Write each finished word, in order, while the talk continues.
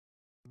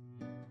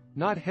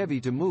not heavy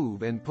to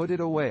move and put it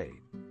away.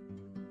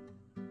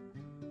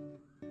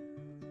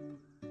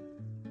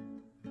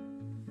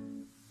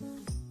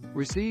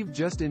 Received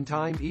just in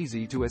time,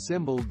 easy to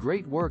assemble,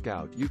 great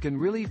workout. You can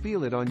really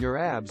feel it on your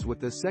abs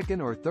with the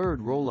second or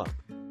third roll-up.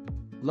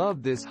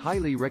 Love this,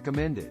 highly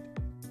recommended.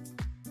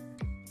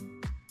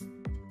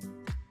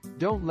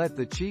 Don't let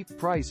the cheap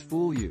price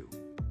fool you.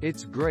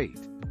 It's great.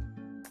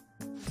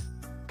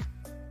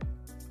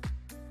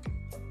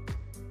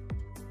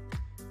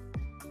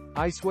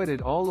 I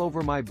sweated all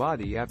over my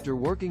body after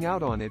working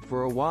out on it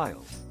for a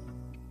while.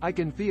 I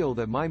can feel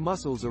that my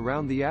muscles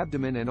around the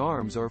abdomen and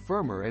arms are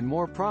firmer and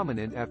more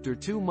prominent after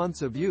 2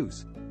 months of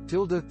use, >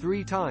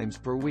 3 times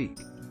per week.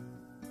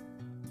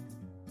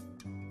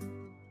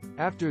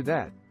 After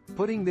that,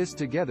 putting this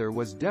together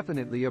was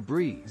definitely a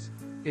breeze.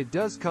 It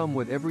does come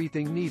with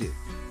everything needed,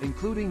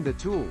 including the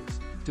tools,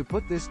 to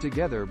put this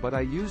together, but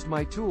I used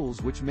my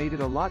tools, which made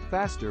it a lot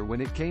faster when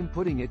it came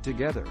putting it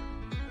together.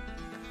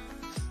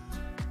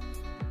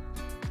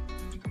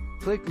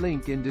 Click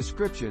link in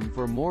description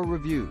for more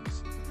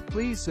reviews.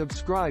 Please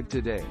subscribe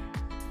today.